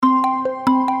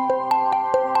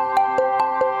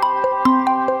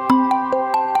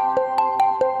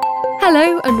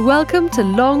Hello and welcome to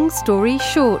Long Story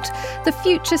Short, the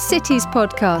Future Cities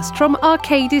podcast from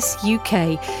Arcadis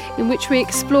UK, in which we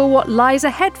explore what lies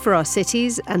ahead for our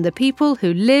cities and the people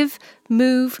who live,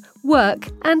 move, work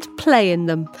and play in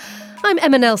them. I'm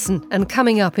Emma Nelson, and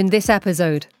coming up in this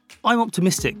episode... I'm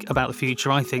optimistic about the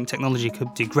future. I think technology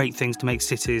could do great things to make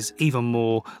cities even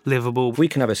more livable. We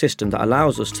can have a system that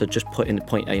allows us to just put in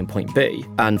point A and point B,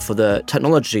 and for the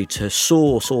technology to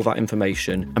source all that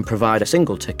information and provide a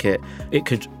single ticket, it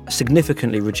could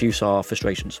significantly reduce our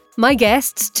frustrations. My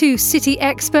guests, two city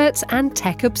experts and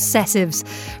tech obsessives.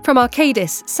 From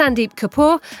Arcadis, Sandeep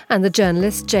Kapoor and the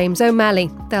journalist James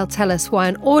O'Malley. They'll tell us why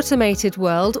an automated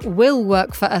world will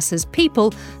work for us as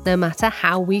people, no matter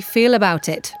how we feel about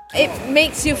it. It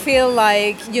makes you feel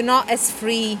like you're not as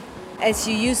free as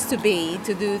you used to be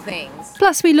to do things.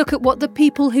 Plus, we look at what the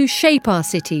people who shape our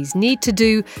cities need to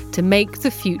do to make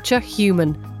the future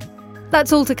human.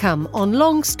 That's all to come on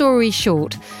Long Story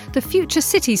Short, the Future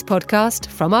Cities podcast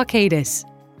from Arcadis.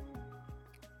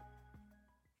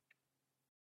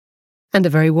 And a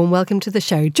very warm welcome to the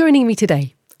show. Joining me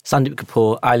today, Sandeep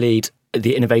Kapoor, I lead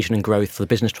the innovation and growth for the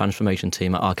business transformation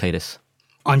team at Arcadis.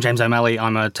 I'm James O'Malley.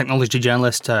 I'm a technology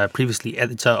journalist, previously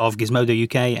editor of Gizmodo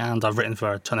UK, and I've written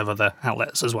for a ton of other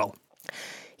outlets as well.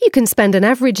 You can spend an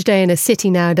average day in a city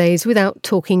nowadays without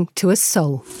talking to a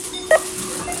soul.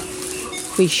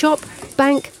 We shop,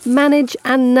 bank, manage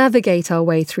and navigate our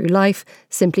way through life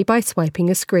simply by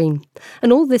swiping a screen.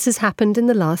 And all this has happened in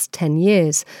the last 10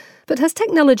 years. But has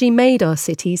technology made our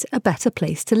cities a better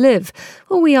place to live?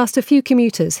 Well, we asked a few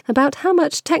commuters about how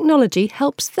much technology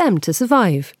helps them to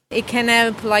survive. It can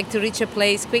help to reach a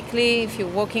place quickly if you're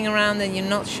walking around and you're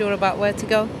not sure about where to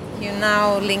go. You're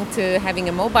now linked to having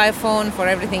a mobile phone for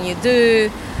everything you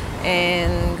do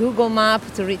and Google Map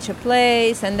to reach a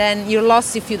place, and then you're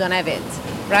lost if you don't have it,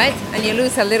 right? And you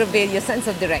lose a little bit your sense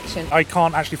of direction. I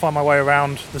can't actually find my way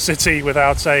around the city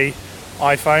without an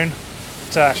iPhone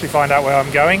to actually find out where I'm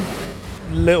going.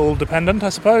 Little dependent, I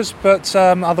suppose, but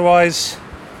otherwise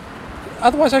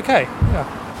okay.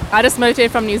 Yeah. I just moved here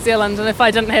from New Zealand, and if I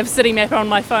didn't have City Mapper on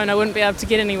my phone, I wouldn't be able to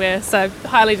get anywhere, so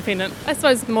highly dependent. I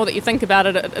suppose the more that you think about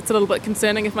it, it's a little bit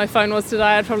concerning. If my phone was to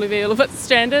die, I'd probably be a little bit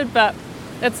stranded, but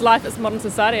it's life, it's modern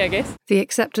society, I guess. The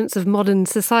acceptance of modern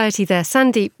society there.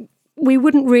 Sandeep, we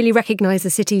wouldn't really recognise the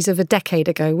cities of a decade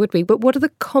ago, would we? But what are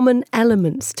the common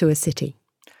elements to a city?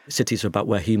 Cities are about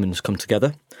where humans come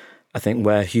together. I think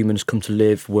where humans come to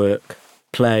live, work,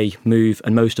 play, move,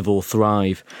 and most of all,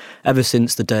 thrive. Ever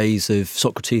since the days of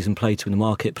Socrates and Plato in the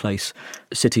marketplace,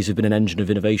 cities have been an engine of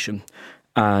innovation.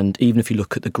 And even if you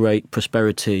look at the great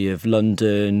prosperity of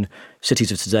London,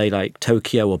 cities of today like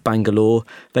Tokyo or Bangalore,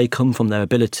 they come from their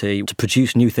ability to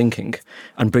produce new thinking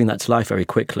and bring that to life very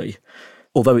quickly.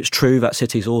 Although it's true that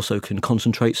cities also can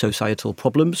concentrate societal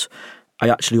problems, I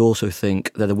actually also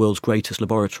think they're the world's greatest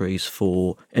laboratories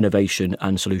for innovation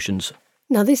and solutions.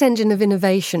 Now, this engine of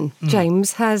innovation,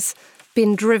 James, has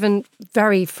been driven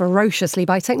very ferociously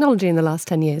by technology in the last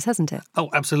 10 years, hasn't it? Oh,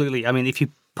 absolutely. I mean, if you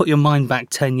put your mind back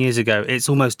 10 years ago, it's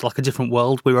almost like a different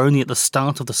world. We were only at the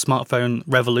start of the smartphone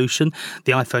revolution.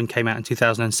 The iPhone came out in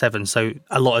 2007, so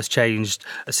a lot has changed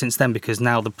since then, because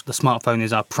now the smartphone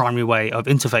is our primary way of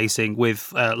interfacing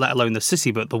with, let alone the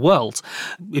city, but the world.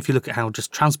 If you look at how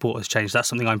just transport has changed, that's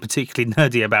something I'm particularly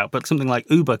nerdy about, but something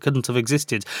like Uber couldn't have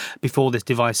existed before this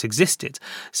device existed.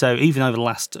 So even over the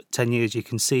last 10 years, you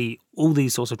can see all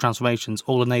these sorts of transformations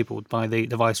all enabled by the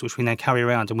device which we now carry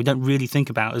around, and we don't really think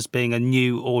about as being a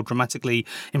new or dramatically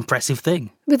impressive thing.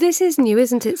 But this is new,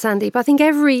 isn't it, Sandeep? I think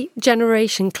every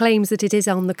generation claims that it is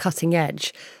on the cutting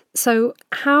edge. So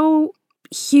how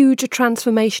huge a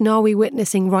transformation are we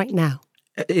witnessing right now?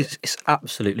 It's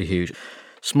absolutely huge.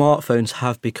 Smartphones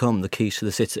have become the keys to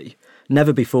the city.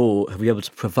 Never before have we been able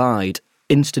to provide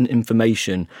instant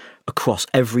information across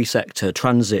every sector: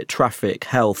 transit, traffic,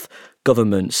 health,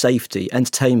 government, safety,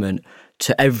 entertainment,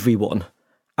 to everyone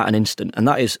at an instant. And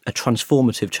that is a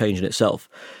transformative change in itself.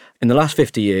 In the last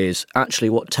 50 years, actually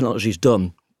what technology's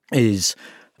done is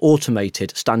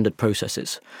automated standard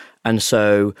processes. And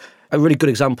so a really good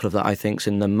example of that, I think, is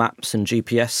in the maps and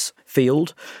GPS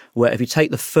field, where if you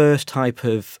take the first type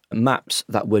of maps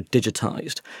that were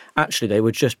digitised, actually they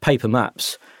were just paper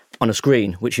maps on a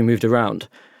screen which you moved around.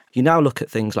 You now look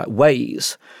at things like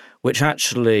Waze, which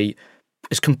actually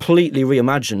is completely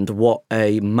reimagined what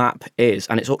a map is,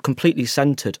 and it's all completely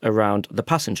centred around the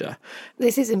passenger.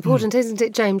 This is important, isn't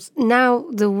it, James? Now,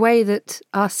 the way that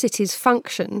our cities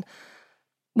function,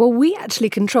 well, we actually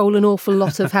control an awful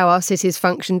lot of how our cities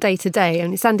function day to day.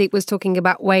 And Sandeep was talking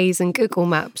about Waze and Google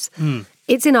Maps.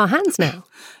 It's in our hands now.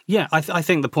 Yeah, I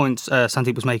think the point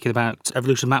Sandeep was making about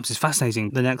evolution maps is fascinating.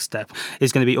 The next step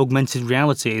is going to be augmented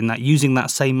reality, in that using that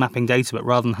same mapping data, but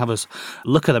rather than have us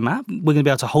look at a map, we're going to be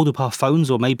able to hold up our phones,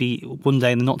 or maybe one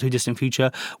day in the not too distant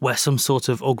future, wear some sort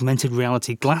of augmented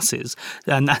reality glasses,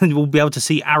 and we'll be able to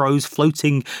see arrows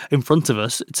floating in front of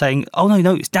us saying, oh,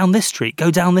 no, it's down this street,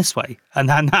 go down this way. And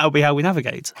that'll be how we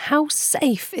navigate. How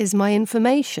safe is my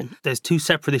information? There's two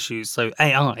separate issues. So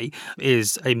AI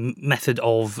is a method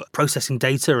of processing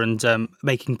data and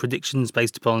making predictions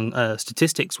based upon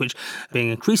statistics, which are being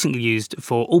increasingly used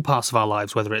for all parts of our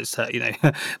lives, whether it's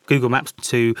Google Maps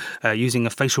to using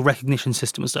a facial recognition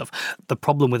system and stuff. The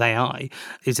problem with AI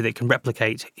is that it can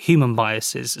replicate human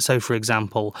biases. So, for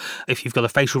example, if you've got a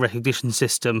facial recognition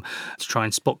system to try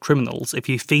and spot criminals, if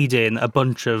you feed in a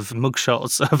bunch of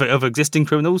mugshots of existing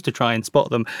criminals to try and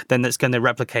spot them, then that's going to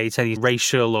replicate any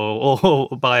racial or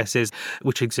biases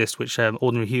which exist, which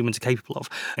ordinary humans are capable of.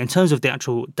 In terms of the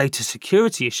actual data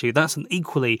security issue, that's an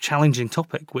equally challenging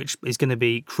topic, which is going to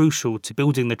be crucial to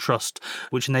building the trust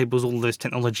which enables all this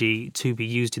technology to be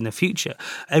used in the future.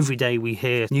 Every day we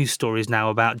hear news stories now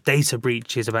about data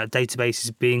breaches, about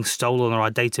databases being stolen or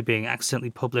our data being accidentally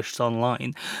published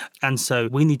online. And so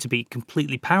we need to be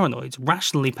completely paranoid,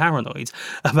 rationally paranoid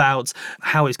about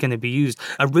how it's going to be used.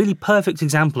 A really perfect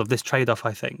example of this trade-off,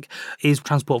 I think, is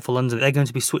Transport for London. They're going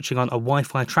to be switching on a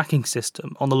Wi-Fi tracking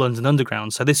system on the London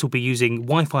Underground. So this will be using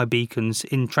Wi-Fi beacons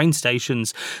in train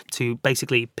stations to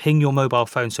basically ping your mobile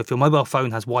phone. So if your mobile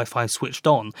phone has Wi-Fi switched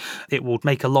on, it will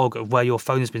make a log of where your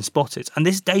phone has been spotted. And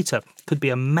this data could be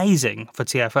amazing for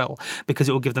TfL because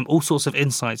it will give them all sorts of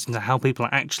insights into how people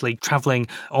are actually travelling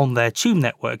on their tube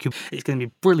network. It's going to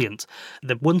be brilliant.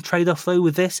 The one trade-off, though,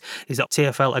 with this is that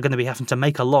TfL are going to be having to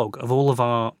make a log of all of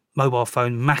our mobile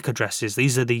phone MAC addresses.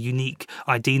 These are the unique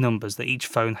ID numbers that each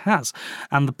phone has.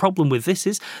 And the problem with this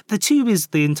is the tube is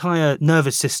the entire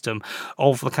nervous system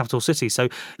of the capital city. So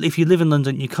if you live in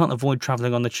London, you can't avoid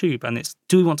travelling on the tube. And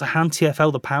do we want to hand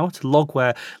TfL the power to log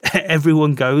where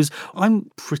everyone goes? I'm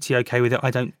pretty okay with it.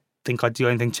 I don't think I'd do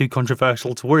anything too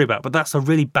controversial to worry about, but that's a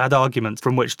really bad argument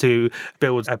from which to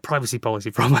build a privacy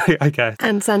policy from, I guess.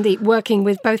 And Sandeep, working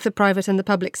with both the private and the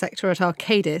public sector at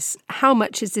Arcadis, how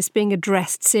much is this being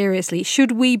addressed seriously?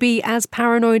 Should we be as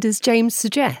paranoid as James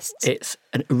suggests? It's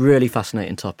a really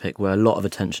fascinating topic where a lot of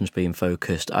attention's being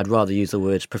focused. I'd rather use the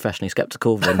words professionally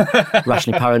sceptical than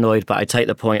rationally paranoid, but I take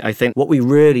the point. I think what we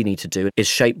really need to do is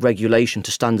shape regulation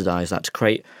to standardise that, to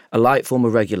create a light form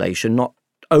of regulation, not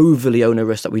overly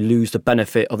onerous that we lose the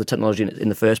benefit of the technology in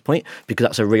the first point, because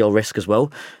that's a real risk as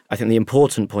well. I think the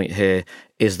important point here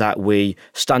is that we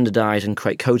standardise and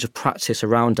create codes of practice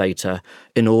around data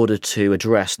in order to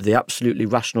address the absolutely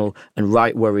rational and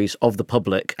right worries of the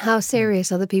public. How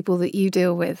serious are the people that you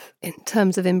deal with in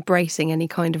terms of embracing any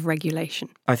kind of regulation?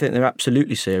 I think they're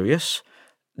absolutely serious.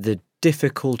 The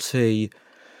difficulty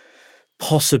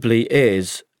possibly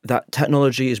is that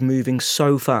technology is moving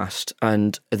so fast,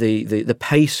 and the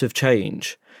pace of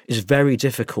change is very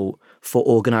difficult for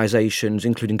organisations,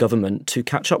 including government, to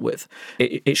catch up with.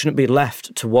 It shouldn't be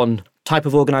left to one type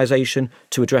of organisation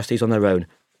to address these on their own,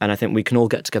 and I think we can all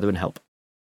get together and help.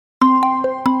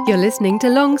 You're listening to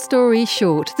Long Story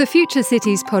Short, the Future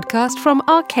Cities podcast from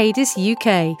Arcadis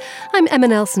UK. I'm Emma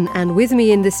Nelson, and with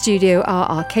me in the studio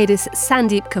are Arcadis'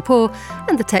 Sandeep Kapoor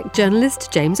and the tech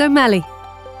journalist James O'Malley.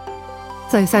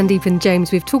 So Sandeep and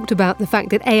James, we've talked about the fact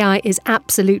that AI is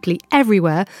absolutely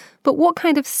everywhere, but what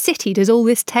kind of city does all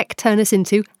this tech turn us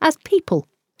into as people?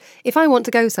 If I want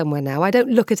to go somewhere now, I don't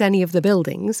look at any of the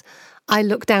buildings, I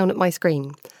look down at my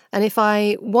screen. And if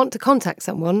I want to contact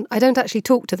someone, I don't actually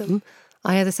talk to them.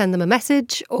 I either send them a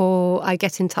message or I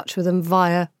get in touch with them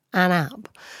via an app.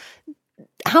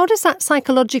 How does that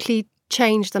psychologically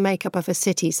change the makeup of a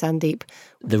city, Sandeep?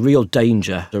 The real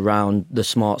danger around the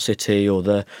smart city or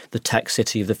the tech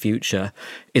city of the future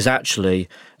is actually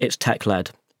it's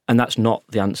tech-led. And that's not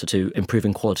the answer to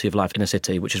improving quality of life in a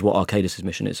city, which is what Arcadis'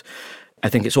 mission is. I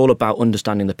think it's all about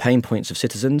understanding the pain points of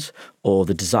citizens or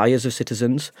the desires of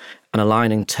citizens and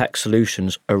aligning tech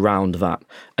solutions around that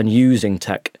and using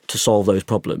tech to solve those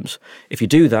problems. If you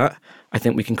do that, I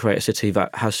think we can create a city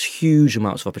that has huge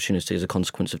amounts of opportunity as a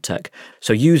consequence of tech.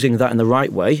 So using that in the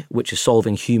right way, which is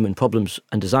solving human problems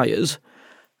and desires,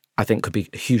 I think could be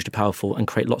hugely powerful and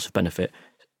create lots of benefit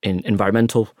in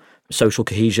environmental, social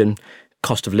cohesion,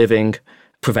 cost of living,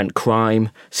 prevent crime,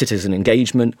 citizen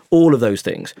engagement, all of those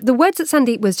things. The words that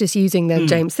Sandeep was just using there,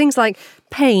 James, things like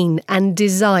pain and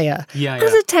desire. Yeah.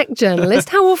 As a tech journalist,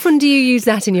 how often do you use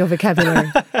that in your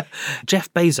vocabulary?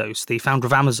 Jeff Bezos, the founder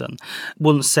of Amazon,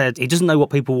 once said he doesn't know what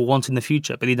people will want in the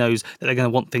future, but he knows that they're going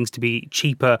to want things to be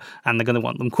cheaper and they're going to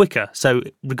want them quicker. So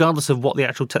regardless of what the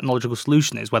actual technological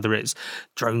solution is, whether it's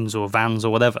drones or vans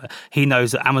or whatever, he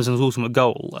knows that Amazon's ultimate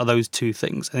goal are those two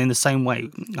things. And in the same way,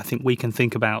 I think we can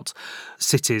think about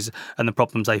cities and the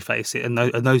problems they face and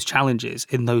those challenges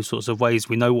in those sorts of ways.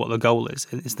 We know what the goal is,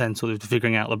 and it's then sort of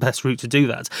figuring out the best route to do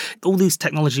that. All these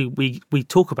technology we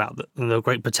talk about, and the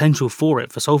great potential for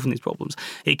it for solving these problems,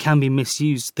 it can be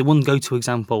misused. The one go-to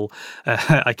example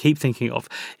I keep thinking of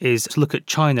is to look at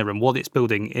China and what it's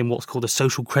building in what's called a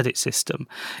social credit system.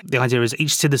 The idea is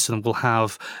each citizen will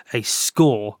have a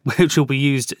score which will be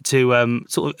used to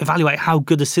sort of evaluate how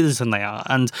good a citizen they are.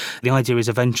 And the idea is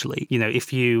eventually,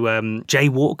 if you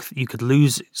jaywalk, you could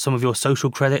lose some of your social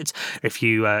credit. If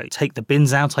you take the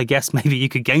bins out, I guess maybe you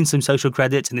could gain some social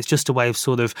credit. And it's just a way of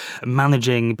sort of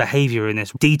managing behaviour in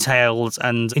this detailed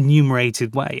and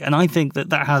enumerated way. And I think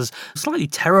that has slightly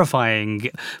terrifying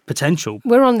potential.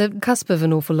 We're on the cusp of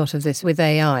an awful lot of this with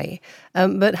AI.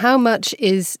 But how much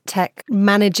is tech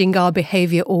managing our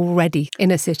behaviour already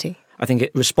in a city? I think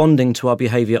responding to our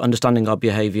behaviour, understanding our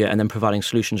behaviour, and then providing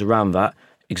solutions around that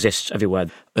exists everywhere.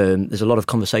 There's a lot of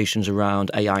conversations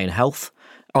around AI in health.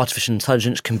 Artificial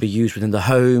intelligence can be used within the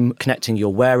home, connecting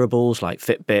your wearables like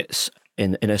Fitbits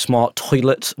in a smart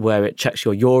toilet where it checks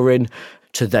your urine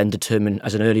to then determine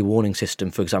as an early warning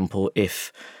system, for example,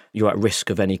 if you're at risk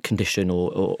of any condition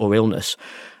or illness.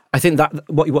 I think that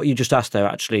what you just asked there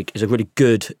actually is a really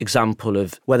good example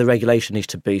of where the regulation needs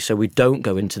to be, so we don't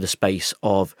go into the space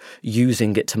of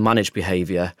using it to manage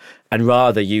behaviour and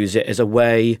rather use it as a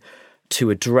way to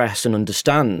address and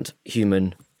understand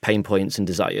human pain points and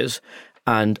desires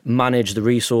and manage the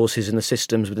resources and the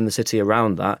systems within the city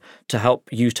around that to help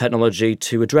use technology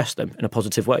to address them in a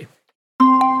positive way.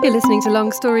 You're listening to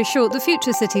Long Story Short, the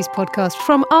Future Cities podcast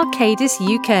from Arcadis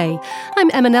UK.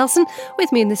 I'm Emma Nelson.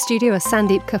 With me in the studio are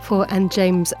Sandeep Kapoor and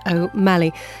James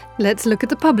O'Malley. Let's look at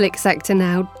the public sector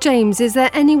now. James, is there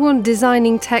anyone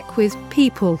designing tech with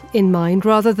people in mind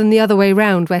rather than the other way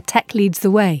round, where tech leads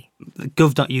the way?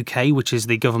 Gov.uk, which is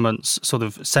the government's sort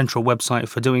of central website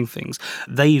for doing things,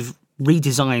 they've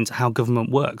redesigned how government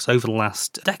works over the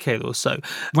last decade or so.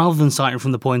 Rather than starting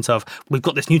from the point of, we've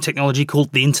got this new technology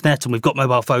called the internet and we've got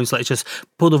mobile phones, let's just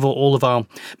put all of our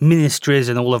ministries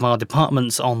and all of our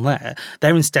departments on there,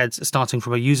 they're instead starting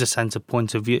from a user-centred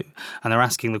point of view. And they're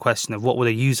asking the question of what would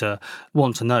a user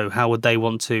want to know? How would they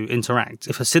want to interact?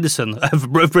 If a citizen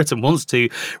of Britain wants to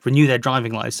renew their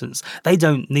driving licence, they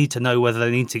don't need to know whether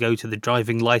they need to go to the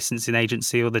driving licensing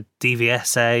agency or the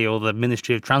DVSA or the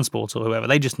Ministry of Transport or whoever.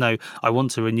 They just know, I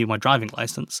want to renew my driving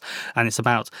licence. And it's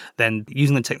about then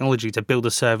using the technology to build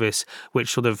a service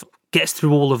which sort of gets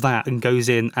through all of that and goes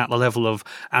in at the level of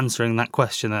answering that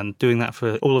question and doing that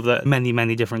for all of the many,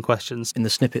 many different questions. In the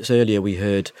snippets earlier, we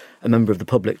heard a member of the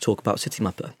public talk about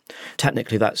Citymapper.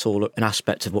 Technically, that's all an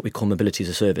aspect of what we call mobility as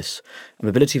a service. And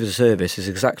mobility as a service is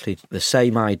exactly the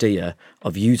same idea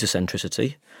of user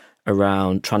centricity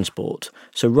around transport.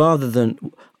 So rather than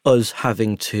us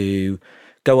having to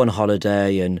go on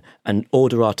holiday and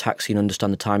order our taxi and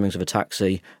understand the timings of a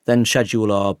taxi, then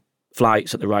schedule our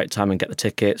flights at the right time and get the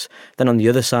tickets. Then on the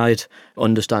other side,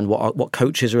 understand what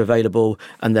coaches are available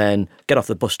and then get off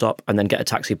the bus stop and then get a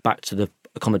taxi back to the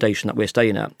accommodation that we're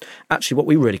staying at. Actually, what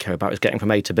we really care about is getting from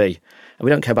A to B. And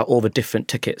we don't care about all the different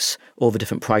tickets, all the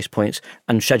different price points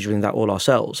and scheduling that all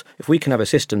ourselves. If we can have a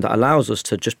system that allows us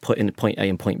to just put in point A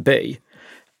and point B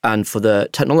and for the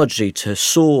technology to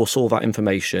source all that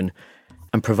information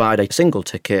and provide a single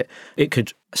ticket, it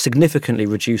could significantly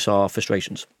reduce our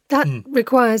frustrations. That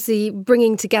requires the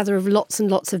bringing together of lots and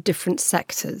lots of different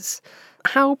sectors.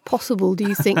 How possible do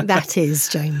you think that is,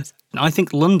 James? I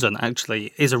think London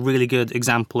actually is a really good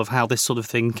example of how this sort of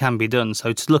thing can be done.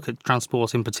 So to look at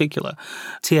transport in particular,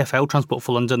 TfL, Transport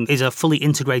for London, is a fully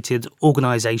integrated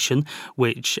organisation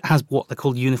which has what they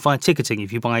call unified ticketing.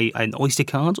 If you buy an Oyster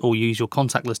card or use your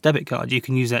contactless debit card, you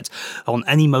can use it on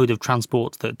any mode of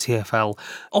transport that TfL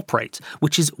operate,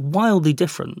 which is wildly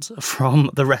different from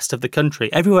the rest of the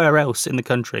country. Everywhere else in the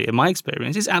country, in my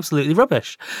experience, is absolutely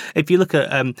rubbish. If you look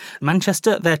at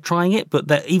Manchester, they're trying it,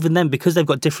 but even then, because they've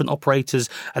got different operators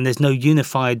and there's no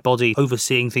unified body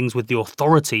overseeing things with the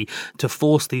authority to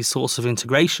force these sorts of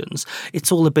integrations,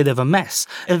 it's all a bit of a mess.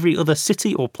 Every other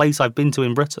city or place I've been to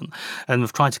in Britain and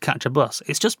have tried to catch a bus,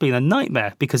 it's just been a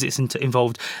nightmare because it's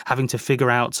involved having to figure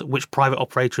out which private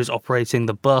operator is operating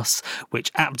the bus,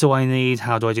 which app do I need,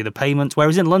 how do I do the payment.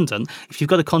 Whereas in London, if you've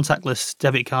got a contactless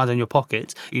debit card in your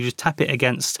pocket, you just tap it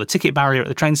against the ticket barrier at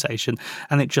the train station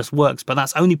and it just works. But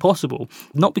that's only possible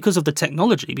not because of the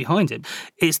technology behind it.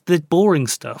 It's the boring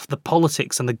stuff, the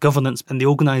politics and the governance and the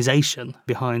organisation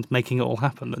behind making it all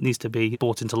happen that needs to be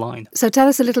brought into line. So tell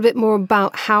us a little bit more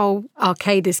about how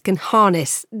Arcadis can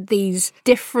harness these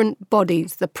different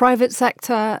bodies, the private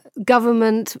sector,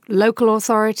 government, local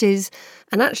authorities,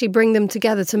 and actually bring them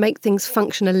together to make things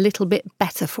function a little bit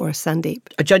better for us, Sandeep.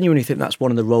 I genuinely think that's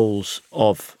one of the roles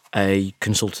of a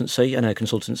consultancy, and a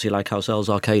consultancy like ourselves,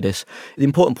 Arcadis. The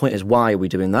important point is, why are we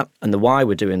doing that? And the why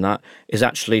we're doing that is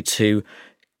actually to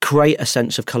create a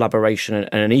sense of collaboration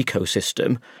and an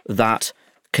ecosystem that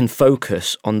can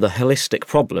focus on the holistic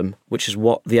problem, which is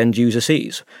what the end user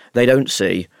sees. They don't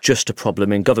see just a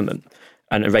problem in government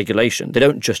and regulation. They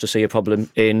don't just see a problem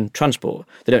in transport.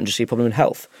 They don't just see a problem in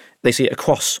health. They see it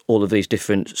across all of these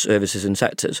different services and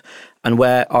sectors. And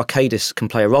where Arcadis can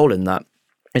play a role in that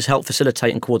is help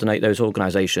facilitate and coordinate those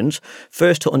organisations,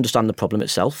 first to understand the problem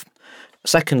itself,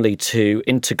 secondly to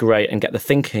integrate and get the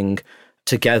thinking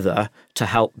together to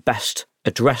help best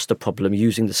address the problem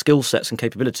using the skill sets and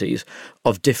capabilities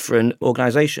of different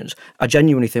organisations. I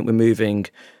genuinely think we're moving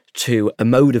to a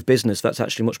mode of business that's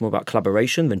actually much more about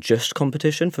collaboration than just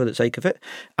competition for the sake of it.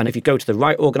 And if you go to the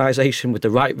right organisation with the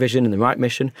right vision and the right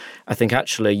mission, I think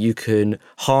actually you can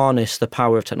harness the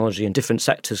power of technology in different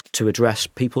sectors to address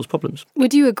people's problems.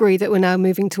 Would you agree that we're now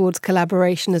moving towards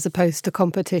collaboration as opposed to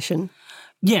competition?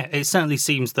 Yeah, it certainly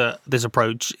seems that this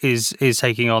approach is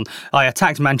taking on. I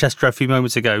attacked Manchester a few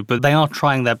moments ago, but they are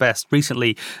trying their best.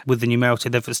 Recently, with the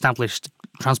Numerity, they've established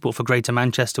Transport for Greater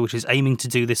Manchester, which is aiming to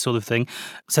do this sort of thing.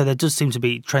 So there does seem to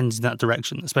be trends in that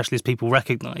direction, especially as people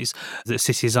recognise that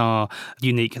cities are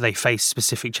unique, they face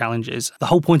specific challenges. The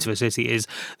whole point of a city is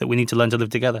that we need to learn to live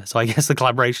together. So I guess the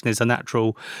collaboration is a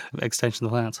natural extension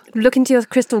of that. Look into your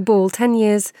crystal ball, 10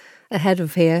 years ahead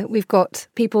of here. We've got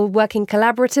people working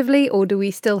collaboratively, or do we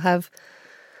still have,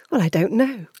 well, I don't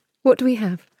know. What do we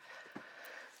have?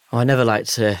 I never like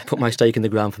to put my stake in the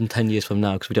ground from 10 years from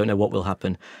now because we don't know what will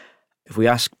happen. If we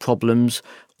ask problems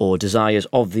or desires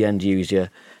of the end user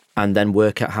and then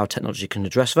work out how technology can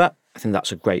address that, I think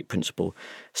that's a great principle.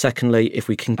 Secondly, if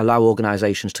we can allow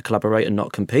organisations to collaborate and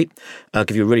not compete, I'll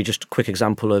give you a really just a quick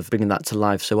example of bringing that to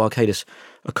life. So Arcadis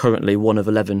are currently one of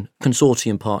 11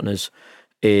 consortium partners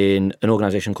in an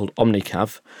organisation called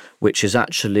Omnicav, which is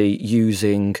actually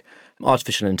using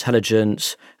artificial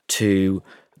intelligence to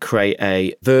create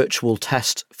a virtual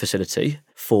test facility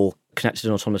for connected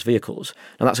and autonomous vehicles.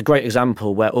 Now, that's a great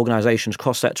example where organisations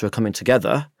cross-sector are coming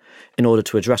together in order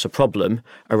to address a problem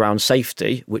around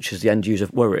safety, which is the end user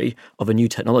worry of a new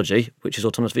technology, which is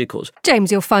autonomous vehicles.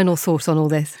 James, your final thought on all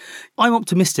this? I'm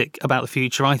optimistic about the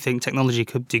future. I think technology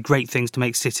could do great things to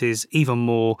make cities even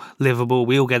more livable.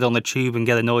 We all get on the tube and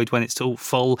get annoyed when it's all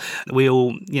full. We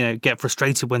all, get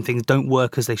frustrated when things don't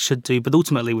work as they should do. But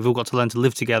ultimately, we've all got to learn to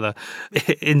live together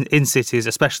in cities,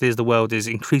 especially as the world is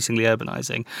increasingly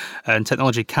urbanising. And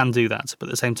technology can do that. But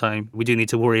at the same time, we do need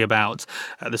to worry about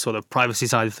the sort of privacy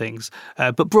side of things.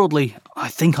 But broadly, I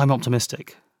think I'm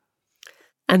optimistic.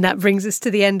 And that brings us to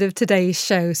the end of today's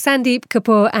show. Sandeep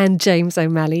Kapoor and James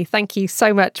O'Malley, thank you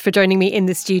so much for joining me in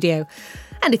the studio.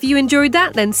 And if you enjoyed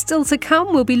that, then still to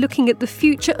come, we'll be looking at the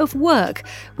future of work.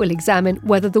 We'll examine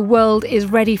whether the world is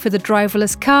ready for the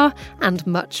driverless car and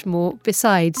much more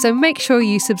besides. So make sure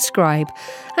you subscribe.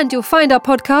 And you'll find our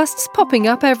podcasts popping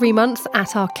up every month at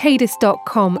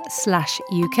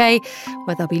arcadis.com/UK,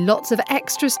 where there'll be lots of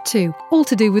extras too, all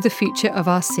to do with the future of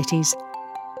our cities.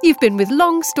 You've been with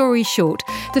Long Story Short,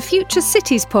 the Future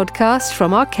Cities podcast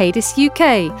from Arcadis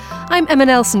UK. I'm Emma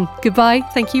Nelson. Goodbye.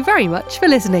 Thank you very much for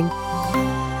listening.